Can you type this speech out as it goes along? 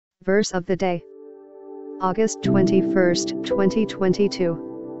Verse of the day. August 21st,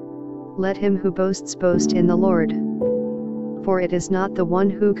 2022. Let him who boasts boast in the Lord. For it is not the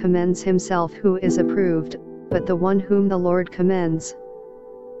one who commends himself who is approved, but the one whom the Lord commends.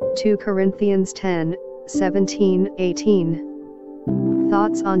 2 Corinthians 10, 17, 18.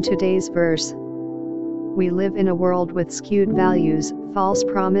 Thoughts on today's verse. We live in a world with skewed values, false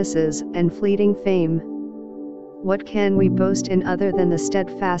promises, and fleeting fame. What can we boast in other than the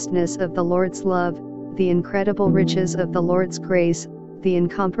steadfastness of the Lord's love, the incredible riches of the Lord's grace, the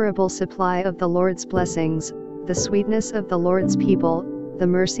incomparable supply of the Lord's blessings, the sweetness of the Lord's people, the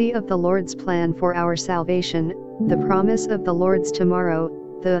mercy of the Lord's plan for our salvation, the promise of the Lord's tomorrow,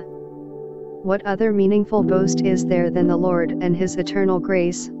 What other meaningful boast is there than the Lord and His eternal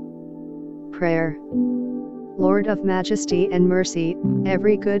grace? Prayer. Lord of majesty and mercy,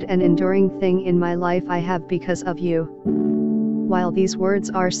 every good and enduring thing in my life I have because of you. While these words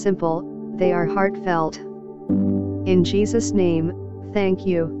are simple, they are heartfelt. In Jesus' name, thank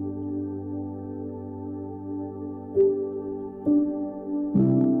you.